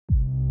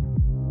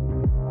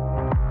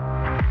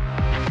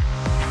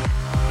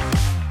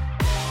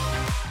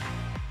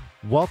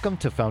Welcome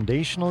to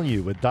Foundational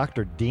You with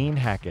Dr. Dean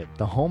Hackett,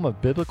 the home of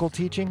biblical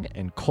teaching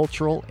and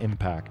cultural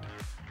impact.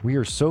 We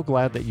are so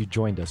glad that you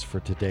joined us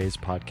for today's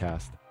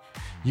podcast.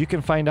 You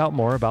can find out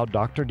more about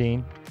Dr.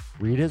 Dean,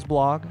 read his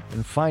blog,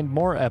 and find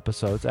more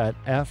episodes at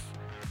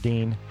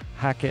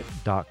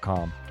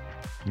fdeanhackett.com.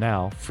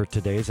 Now for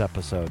today's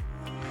episode.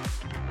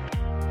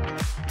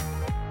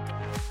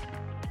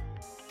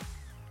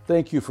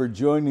 Thank you for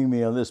joining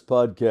me on this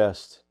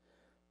podcast.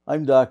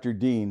 I'm Dr.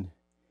 Dean,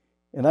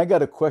 and I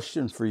got a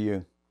question for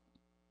you.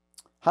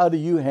 How do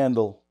you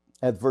handle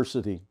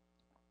adversity?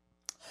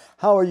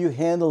 How are you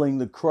handling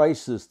the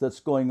crisis that's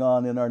going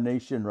on in our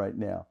nation right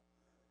now?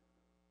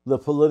 The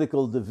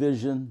political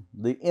division,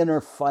 the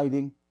inner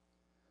fighting,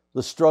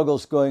 the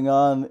struggles going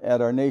on at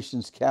our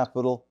nation's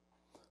capital,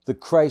 the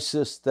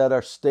crisis that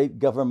our state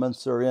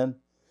governments are in,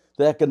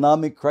 the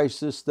economic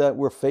crisis that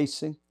we're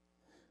facing,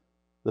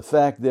 the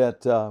fact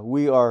that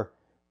we are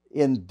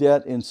in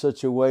debt in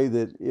such a way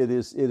that it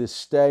is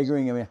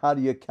staggering. I mean, how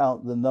do you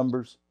count the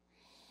numbers?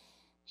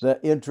 The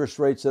interest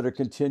rates that are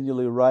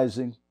continually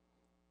rising,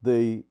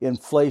 the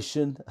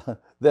inflation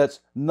that's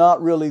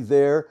not really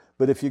there,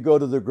 but if you go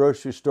to the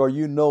grocery store,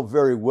 you know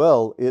very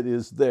well it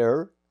is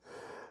there.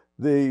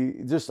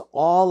 Just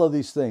all of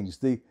these things,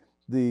 the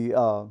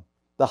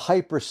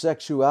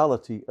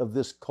hypersexuality of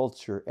this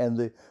culture and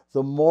the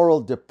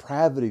moral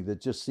depravity that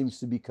just seems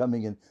to be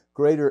coming in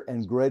greater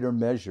and greater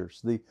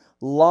measures, the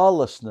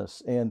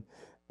lawlessness and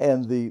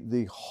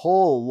the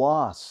whole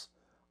loss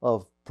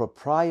of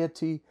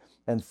propriety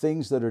and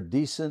things that are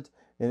decent,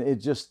 and it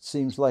just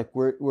seems like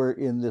we're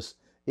in this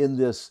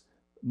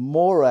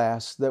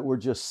morass that we're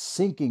just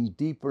sinking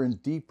deeper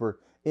and deeper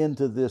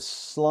into this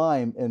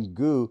slime and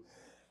goo.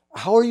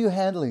 How are you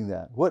handling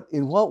that?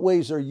 In what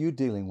ways are you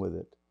dealing with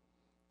it?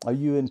 Are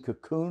you in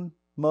cocoon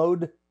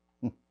mode?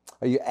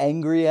 Are you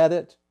angry at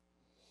it?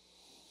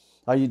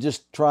 Are you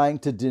just trying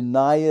to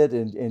deny it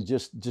and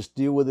just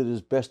deal with it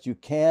as best you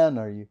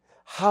can?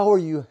 How are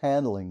you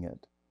handling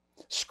it?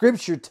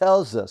 Scripture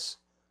tells us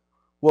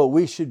what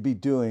we should be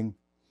doing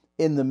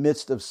in the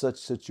midst of such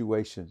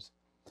situations.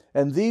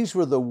 And these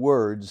were the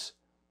words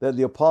that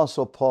the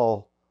Apostle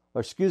Paul,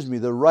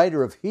 the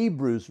writer of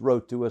Hebrews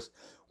wrote to us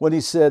when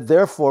he said,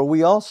 "Therefore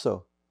we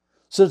also,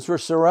 since we're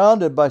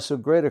surrounded by so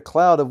great a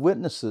cloud of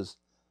witnesses,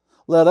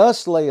 let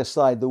us lay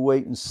aside the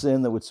weight and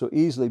sin that would so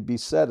easily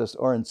beset us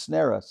or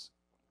ensnare us.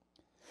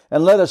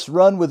 And let us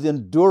run with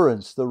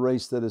endurance the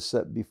race that is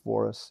set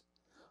before us,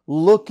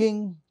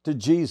 looking to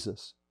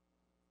Jesus,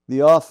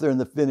 the author and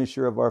the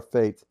finisher of our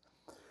faith,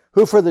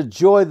 who for the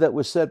joy that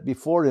was set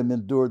before him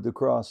endured the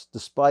cross,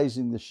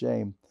 despising the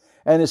shame,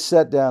 and is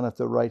set down at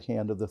the right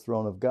hand of the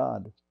throne of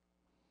God."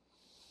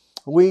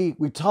 We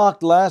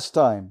talked last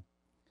time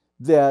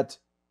that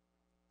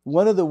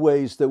one of the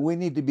ways that we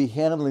need to be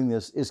handling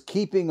this is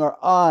keeping our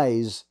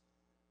eyes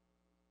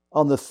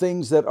on the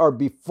things that are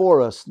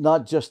before us,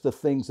 not just the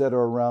things that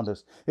are around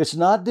us. It's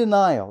not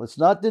denial. It's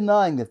not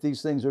denying that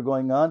these things are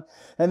going on,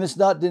 and it's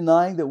not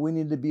denying that we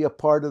need to be a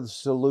part of the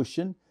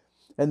solution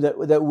and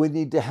that we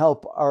need to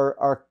help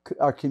our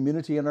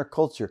community and our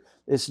culture.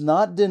 It's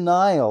not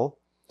denial,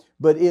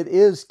 but it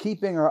is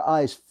keeping our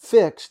eyes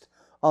fixed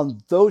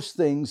on those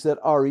things that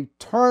are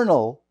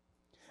eternal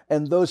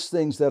and those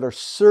things that are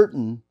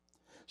certain,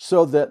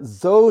 so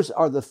that those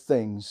are the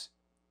things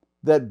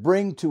that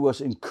bring to us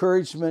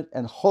encouragement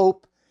and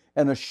hope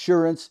and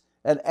assurance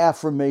and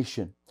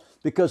affirmation.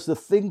 Because the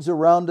things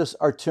around us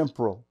are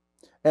temporal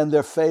and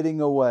they're fading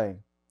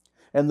away.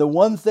 And the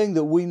one thing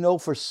that we know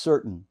for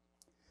certain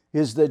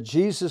is that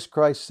Jesus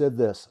Christ said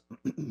this,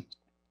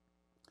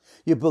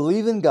 "You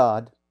believe in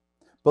God,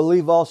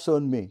 believe also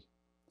in me.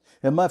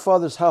 In my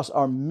Father's house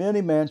are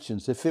many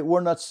mansions. If it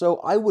were not so,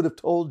 I would have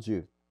told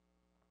you.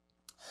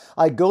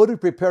 I go to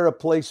prepare a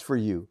place for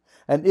you.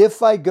 And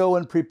if I go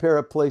and prepare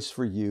a place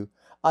for you,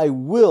 I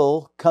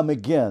will come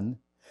again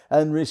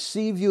and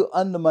receive you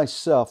unto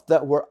myself,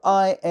 that where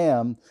I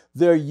am,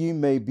 there ye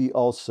may be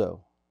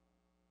also.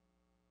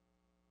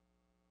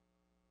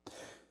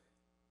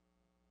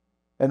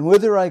 And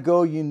whither I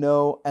go ye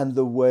know, and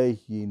the way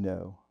ye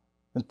know."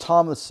 And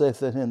Thomas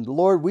saith unto him,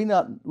 "Lord, we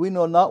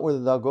know not whither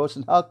thou goest,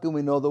 and how can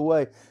we know the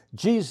way?"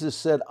 Jesus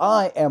said,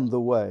 "I am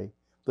the way,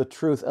 the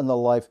truth, and the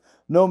life.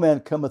 No man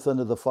cometh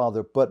unto the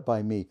Father but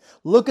by me."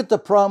 Look at the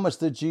promise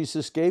that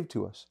Jesus gave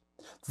to us.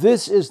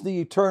 This is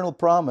the eternal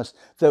promise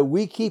that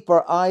we keep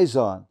our eyes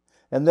on.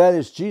 And that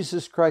is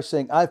Jesus Christ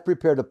saying, "I've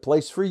prepared a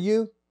place for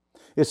you."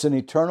 It's an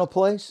eternal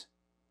place.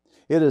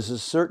 It is a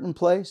certain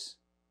place.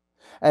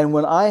 And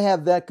when I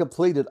have that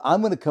completed,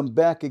 I'm going to come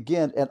back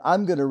again and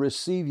I'm going to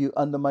receive you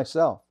unto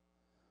myself.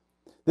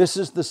 This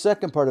is the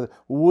second part of it.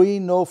 We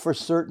know for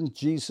certain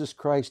Jesus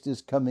Christ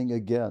is coming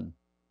again.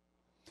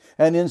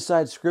 And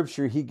inside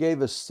Scripture, He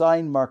gave us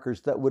sign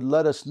markers that would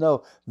let us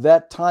know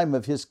that time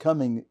of His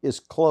coming is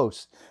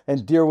close.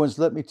 And dear ones,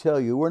 let me tell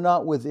you, we're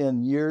not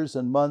within years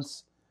and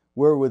months.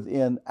 We're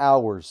within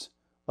hours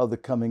of the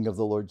coming of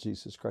the Lord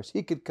Jesus Christ.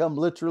 He could come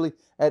literally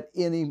at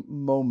any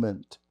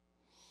moment.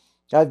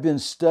 I've been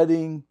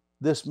studying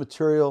this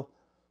material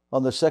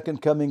on the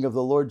second coming of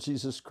the Lord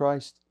Jesus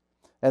Christ.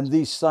 And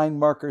these sign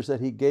markers that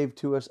he gave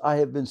to us, I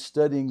have been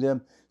studying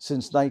them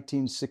since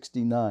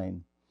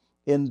 1969.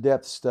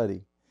 In-depth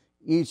study.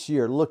 Each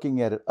year,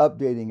 looking at it,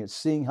 updating it,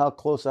 seeing how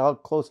close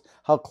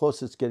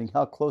it's getting.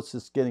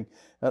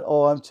 And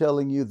oh, I'm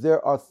telling you,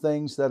 there are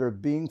things that are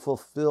being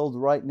fulfilled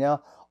right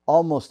now,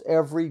 almost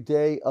every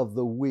day of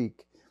the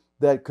week,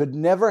 that could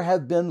never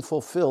have been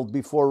fulfilled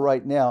before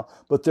right now,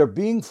 but they're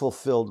being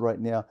fulfilled right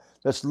now.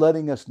 That's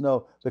letting us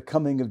know the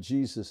coming of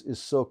Jesus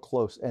is so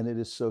close and it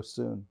is so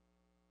soon.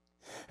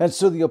 And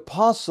so the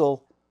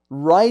apostle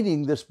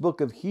writing this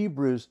book of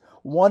Hebrews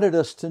wanted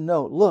us to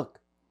know, look,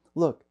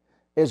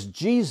 as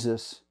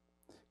Jesus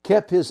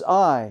kept his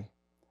eye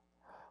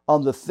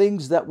on the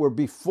things that were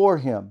before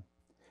him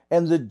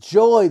and the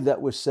joy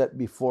that was set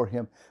before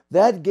him,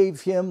 that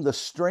gave him the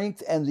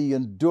strength and the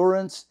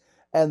endurance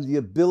and the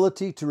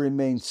ability to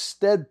remain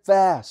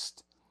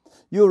steadfast.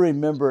 You'll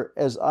remember,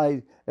 as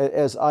I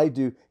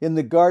do, in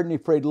the garden he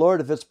prayed, Lord,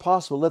 if it's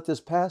possible, let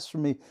this pass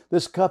from me.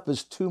 This cup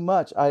is too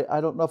much. I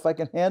don't know if I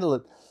can handle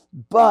it.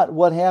 But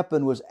what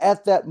happened was,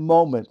 at that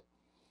moment,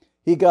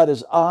 he got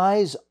his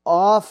eyes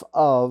off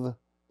of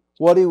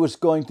what he was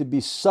going to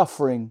be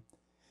suffering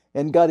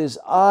and got his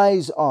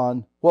eyes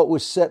on what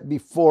was set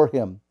before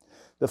him.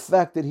 The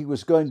fact that he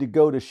was going to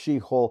go to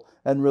Sheol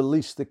and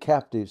release the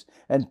captives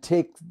and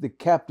take the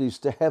captives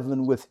to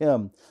heaven with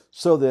him,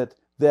 so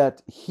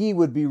that he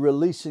would be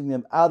releasing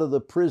them out of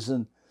the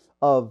prison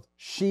of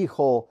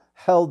Sheol,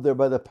 held there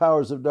by the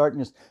powers of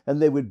darkness,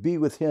 and they would be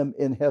with him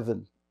in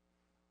heaven.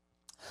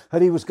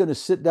 And he was going to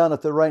sit down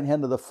at the right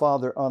hand of the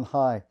Father on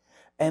high.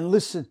 And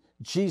listen,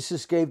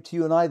 Jesus gave to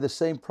you and I the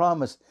same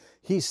promise.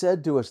 He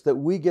said to us that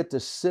we get to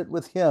sit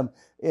with him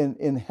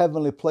in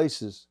heavenly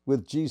places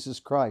with Jesus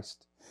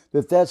Christ.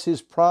 That's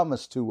his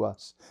promise to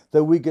us,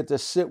 that we get to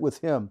sit with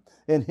him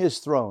in his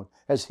throne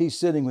as he's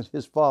sitting with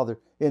his Father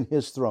in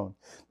his throne.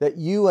 That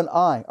you and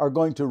I are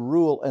going to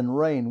rule and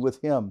reign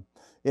with him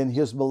in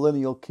his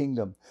millennial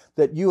kingdom.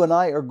 That you and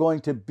I are going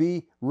to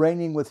be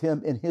reigning with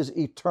him in his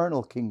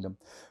eternal kingdom.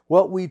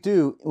 What we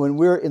do when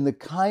we're in the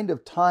kind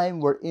of time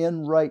we're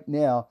in right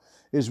now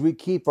is we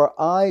keep our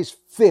eyes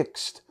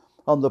fixed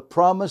on the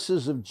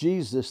promises of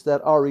Jesus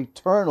that are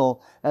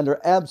eternal and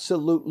are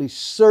absolutely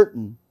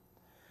certain,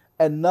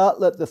 and not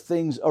let the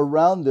things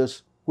around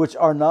us which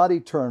are not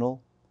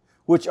eternal,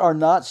 which are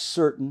not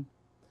certain,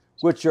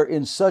 which are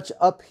in such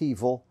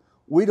upheaval,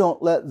 we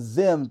don't let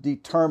them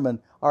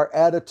determine our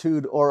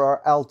attitude or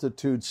our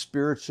altitude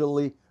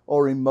spiritually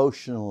or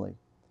emotionally.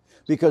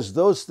 Because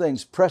those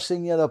things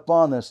pressing in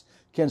upon us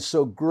can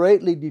so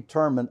greatly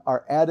determine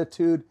our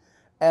attitude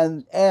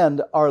and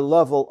our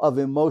level of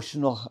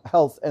emotional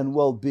health and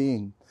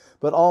well-being.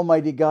 But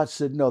Almighty God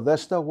said, no,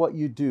 that's not what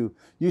you do.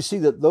 You see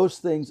that those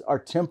things are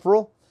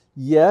temporal.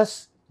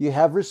 Yes, you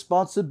have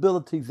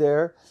responsibility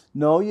there.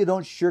 No, you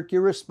don't shirk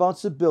your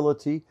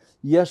responsibility.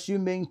 Yes, you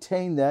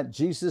maintain that.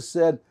 Jesus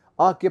said,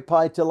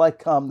 occupy till I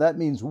come. That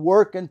means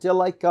work until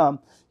I come.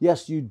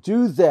 Yes, you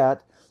do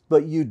that,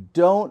 but you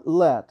don't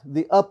let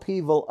the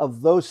upheaval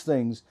of those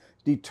things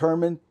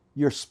determine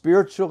your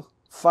spiritual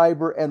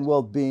fiber and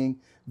well-being.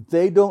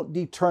 They don't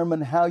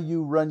determine how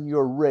you run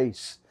your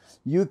race.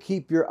 You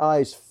keep your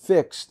eyes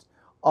fixed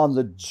on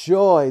the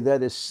joy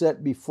that is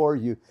set before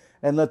you,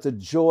 and let the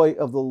joy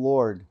of the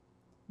Lord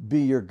be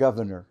your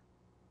governor.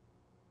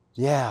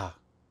 Yeah.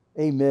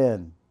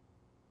 Amen.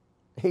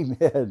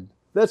 Amen.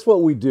 That's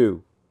what we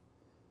do.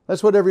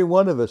 That's what every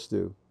one of us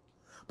do.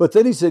 But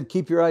then he said,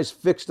 keep your eyes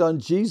fixed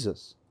on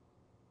Jesus.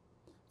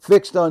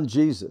 Fixed on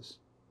Jesus.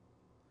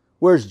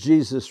 Where's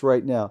Jesus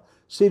right now?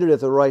 Seated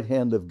at the right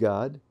hand of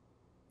God.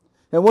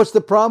 And what's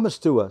the promise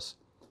to us?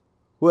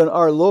 When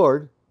our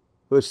Lord,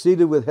 who is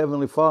seated with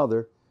Heavenly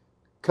Father,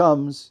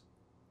 comes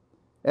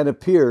and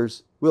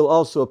appears, we'll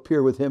also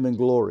appear with him in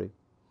glory.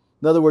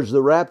 In other words,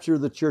 the rapture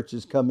of the church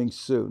is coming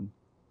soon.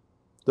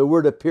 The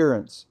word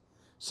appearance.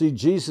 See,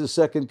 Jesus'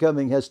 second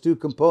coming has two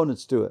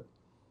components to it.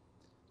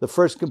 The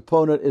first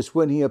component is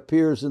when he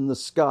appears in the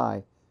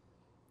sky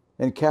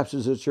and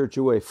captures the church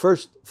away. 1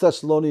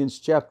 Thessalonians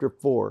chapter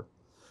 4.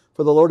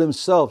 For the Lord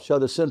himself shall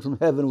descend from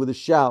heaven with a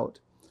shout,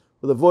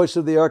 with the voice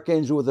of the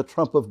archangel, with the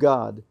trump of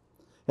God.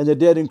 And the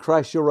dead in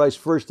Christ shall rise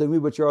first, and we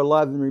which are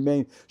alive and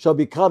remain shall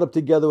be caught up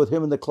together with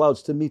him in the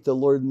clouds to meet the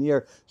Lord in the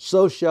air.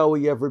 So shall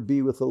we ever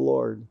be with the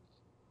Lord.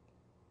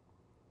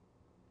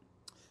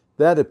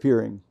 That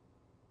appearing.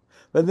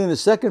 But then the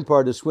second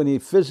part is when he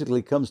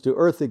physically comes to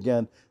earth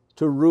again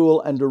to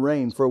rule and to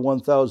reign for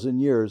 1,000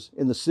 years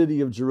in the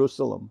city of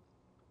Jerusalem.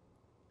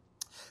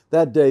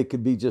 That day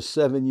could be just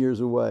 7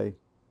 years away.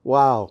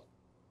 Wow.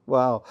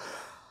 Wow.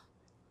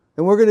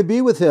 And we're going to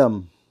be with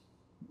him.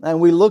 And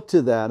we look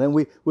to that, and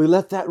we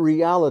let that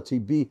reality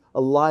be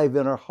alive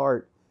in our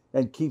heart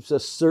and keeps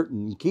us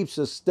certain, keeps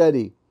us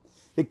steady.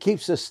 It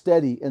keeps us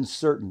steady and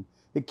certain.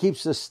 It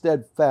keeps us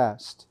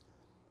steadfast.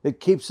 It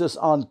keeps us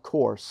on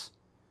course.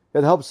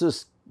 It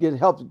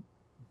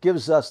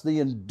gives us the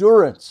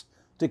endurance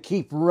to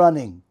keep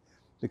running,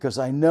 because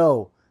I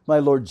know my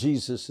Lord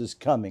Jesus is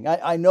coming.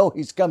 I know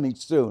he's coming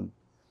soon.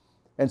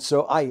 And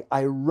so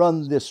I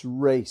run this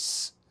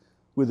race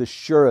with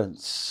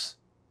assurance.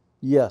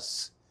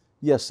 Yes,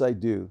 I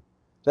do.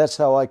 That's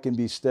how I can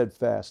be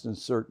steadfast and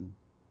certain.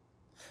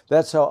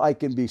 That's how I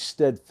can be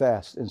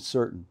steadfast and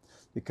certain,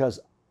 because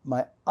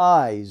my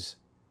eyes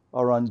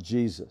are on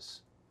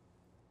Jesus.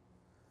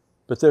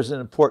 But there's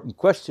an important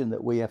question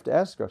that we have to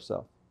ask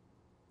ourselves.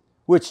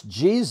 Which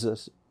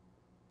Jesus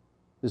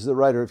is the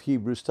writer of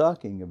Hebrews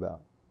talking about?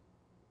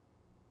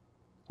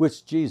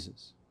 Which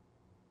Jesus?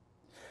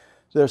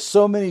 There are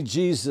so many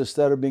Jesus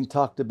that are being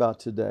talked about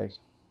today.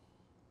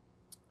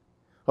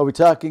 Are we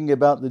talking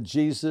about the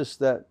Jesus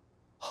that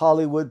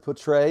Hollywood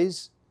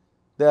portrays?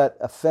 That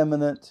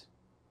effeminate,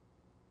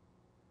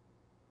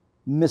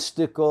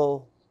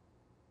 mystical,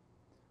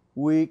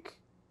 weak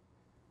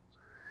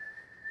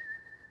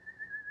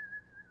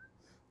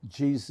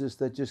Jesus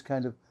that just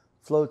kind of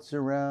floats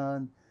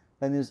around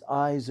and his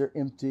eyes are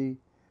empty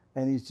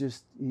and he's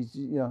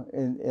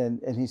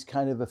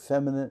kind of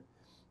effeminate.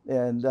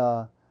 And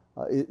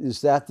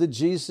is that the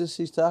Jesus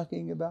he's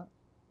talking about?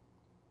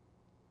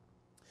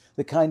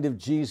 The kind of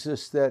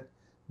Jesus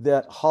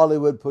that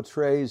Hollywood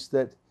portrays,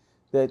 that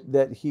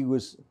he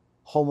was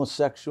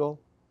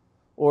homosexual,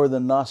 or the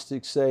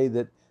Gnostics say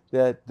that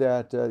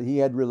he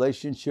had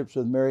relationships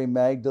with Mary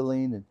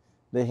Magdalene and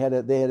they had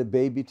a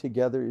baby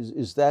together.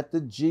 Is that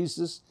the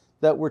Jesus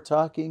that we're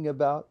talking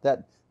about?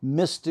 That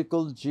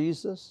mystical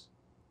Jesus?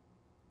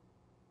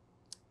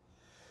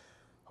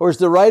 Or is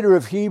the writer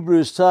of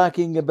Hebrews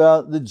talking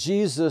about the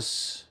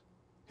Jesus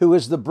who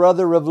is the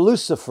brother of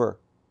Lucifer?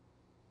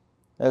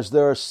 As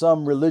there are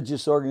some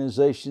religious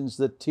organizations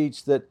that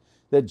teach that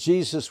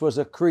Jesus was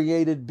a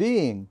created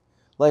being,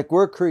 like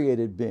we're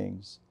created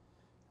beings.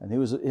 And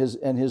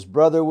his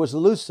brother was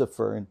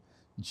Lucifer, and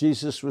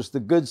Jesus was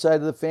the good side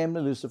of the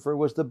family, Lucifer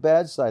was the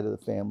bad side of the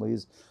family.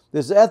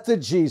 Is that the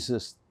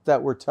Jesus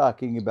that we're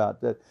talking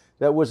about?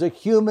 That was a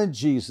human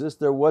Jesus.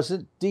 There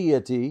wasn't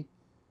deity,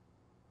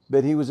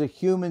 but he was a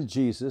human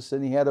Jesus,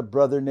 and he had a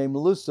brother named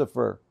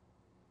Lucifer.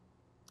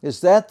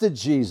 Is that the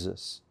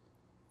Jesus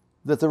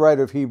that the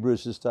writer of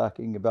Hebrews is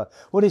talking about?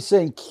 When he's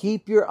saying,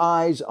 keep your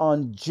eyes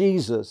on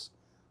Jesus,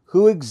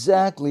 who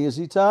exactly is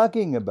he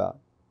talking about?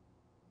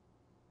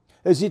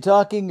 Is he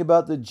talking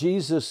about the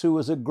Jesus who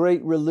was a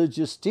great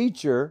religious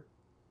teacher,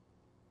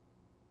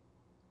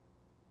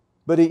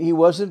 but he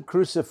wasn't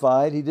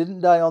crucified, he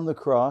didn't die on the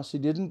cross, he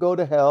didn't go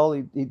to hell,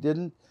 he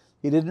didn't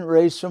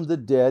raise from the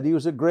dead. He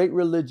was a great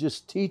religious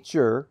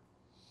teacher,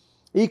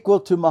 equal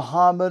to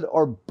Muhammad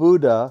or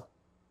Buddha,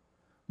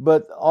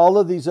 but all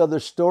of these other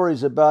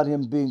stories about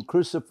him being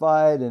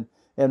crucified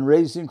and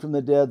raising from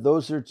the dead,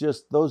 those are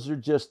just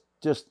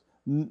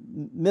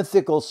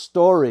mythical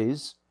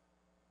stories.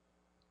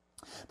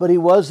 But he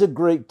was a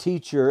great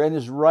teacher, and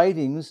his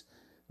writings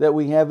that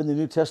we have in the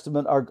New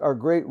Testament are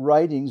great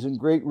writings and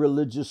great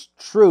religious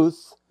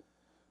truth.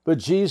 But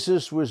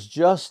Jesus was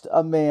just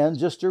a man,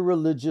 just a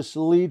religious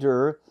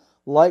leader,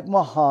 like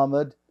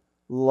Muhammad,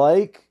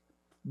 like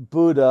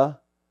Buddha,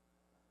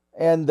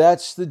 and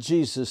that's the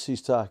Jesus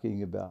he's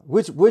talking about.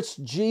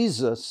 Which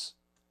Jesus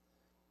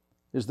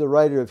is the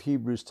writer of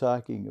Hebrews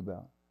talking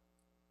about?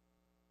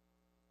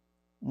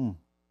 And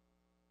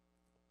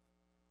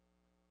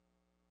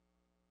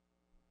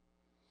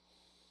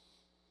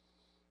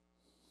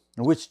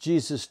which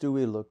Jesus do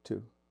we look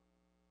to?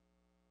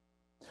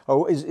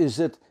 Or is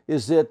it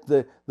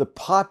the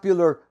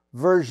popular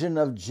version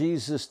of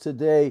Jesus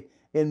today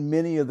in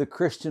many of the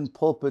Christian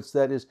pulpits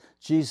that is,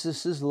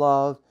 Jesus is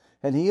love,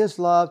 and he is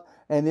love,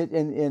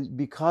 and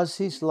because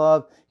he's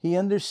love, he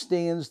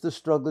understands the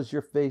struggles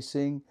you're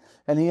facing,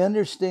 and he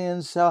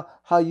understands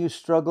how you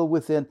struggle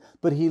within,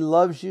 but he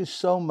loves you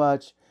so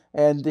much,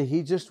 and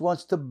he just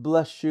wants to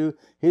bless you.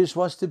 He just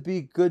wants to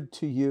be good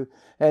to you.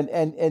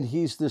 And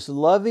he's this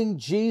loving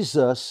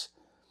Jesus,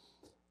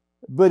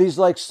 but he's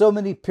like so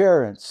many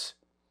parents.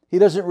 He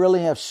doesn't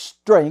really have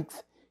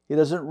strength. He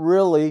doesn't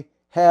really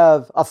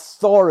have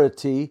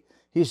authority.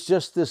 He's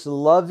just this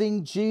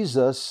loving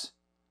Jesus.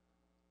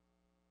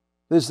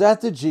 Is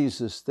that the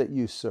Jesus that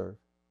you serve?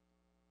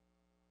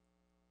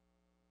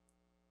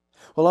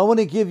 Well, I want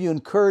to give you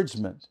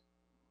encouragement,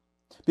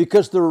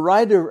 because the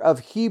writer of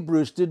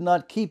Hebrews did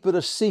not keep it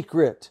a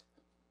secret.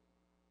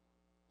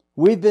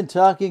 We've been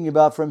talking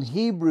about from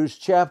Hebrews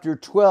chapter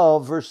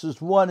 12,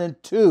 verses 1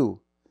 and 2.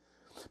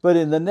 But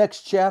in the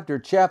next chapter,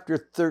 chapter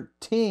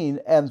 13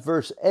 and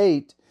verse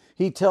 8,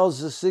 he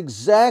tells us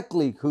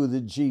exactly who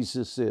the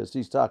Jesus is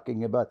he's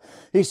talking about.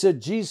 He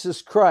said,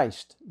 Jesus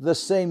Christ, the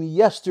same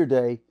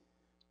yesterday,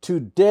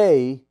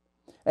 today,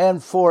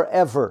 and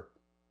forever.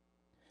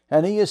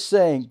 And he is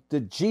saying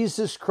that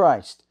Jesus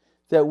Christ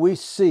that we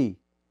see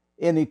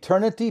in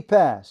eternity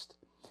past,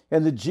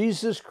 and the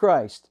Jesus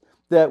Christ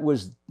that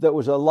was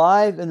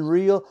alive and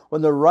real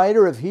when the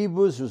writer of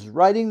Hebrews was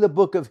writing the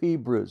book of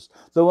Hebrews,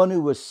 the one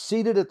who was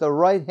seated at the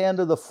right hand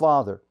of the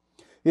Father,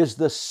 is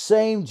the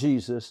same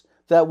Jesus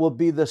that will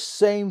be the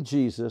same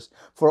Jesus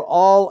for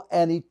all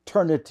an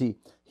eternity.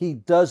 He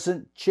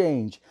doesn't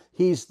change.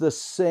 He's the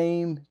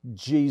same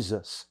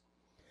Jesus.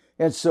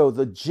 And so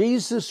the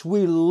Jesus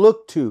we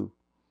look to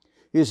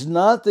is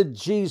not the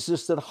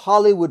Jesus that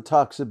Hollywood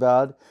talks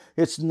about.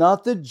 It's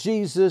not the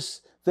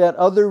Jesus that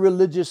other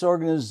religious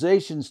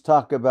organizations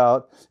talk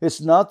about. It's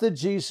not the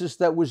Jesus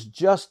that was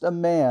just a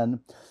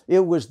man.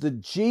 It was the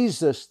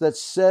Jesus that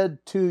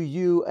said to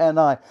you and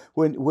I,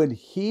 when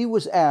he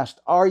was asked,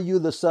 "Are you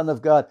the Son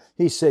of God?"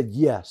 he said,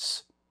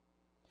 "Yes."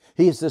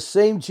 He's the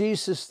same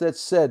Jesus that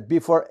said,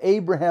 "Before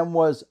Abraham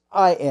was,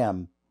 I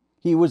am."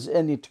 He was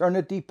in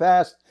eternity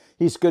past.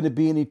 He's going to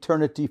be in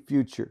eternity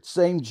future.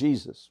 Same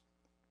Jesus.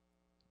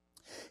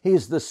 He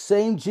is the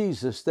same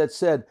Jesus that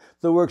said,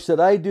 "The works that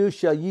I do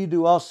shall ye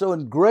do also,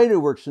 and greater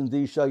works than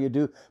these shall you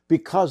do,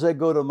 because I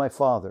go to my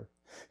Father."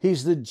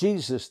 He's the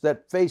Jesus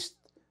that faced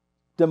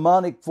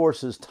demonic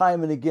forces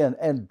time and again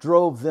and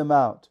drove them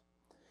out.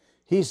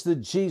 He's the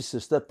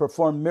Jesus that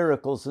performed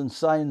miracles and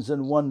signs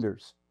and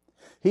wonders.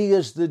 He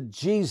is the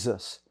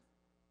Jesus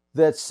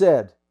that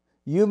said,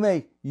 you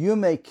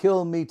may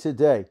kill me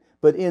today,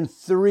 but in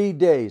 3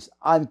 days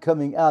I'm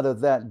coming out of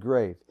that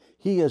grave."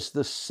 He is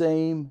the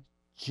same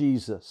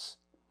Jesus.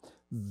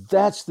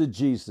 That's the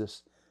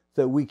Jesus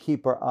that we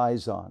keep our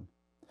eyes on.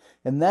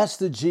 And that's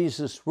the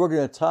Jesus we're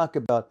going to talk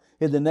about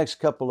in the next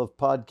couple of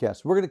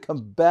podcasts. We're going to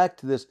come back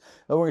to this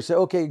and we're going to say,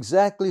 okay,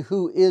 exactly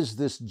who is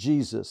this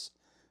Jesus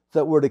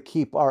that we're to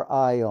keep our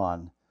eye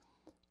on?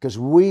 Because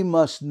we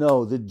must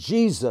know the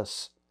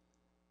Jesus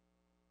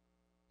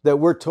that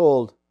we're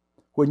told,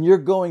 when you're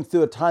going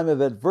through a time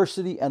of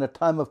adversity and a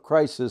time of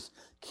crisis,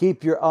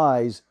 keep your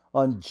eyes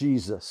on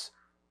Jesus.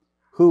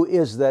 Who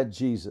is that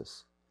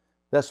Jesus?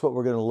 That's what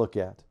we're going to look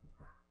at.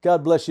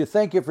 God bless you.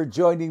 Thank you for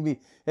joining me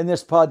in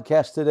this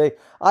podcast today.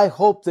 I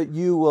hope that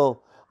you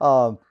will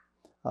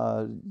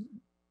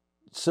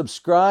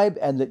subscribe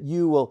and that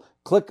you will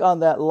click on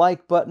that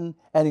like button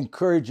and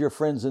encourage your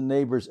friends and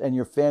neighbors and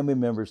your family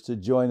members to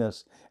join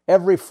us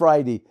every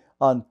Friday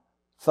on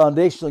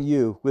Foundational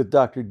You with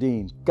Dr.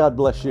 Dean. God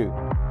bless you.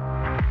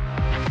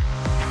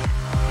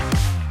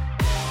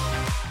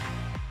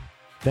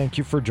 Thank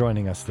you for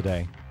joining us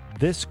today.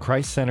 This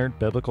Christ-centered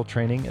biblical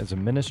training is a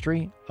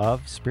ministry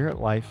of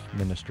Spirit Life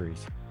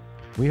Ministries.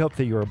 We hope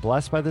that you are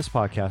blessed by this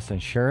podcast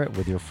and share it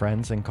with your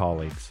friends and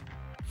colleagues.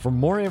 For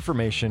more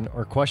information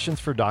or questions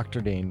for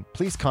Dr. Dean,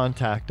 please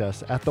contact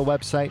us at the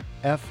website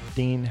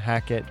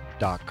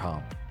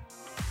fdeanhackett.com.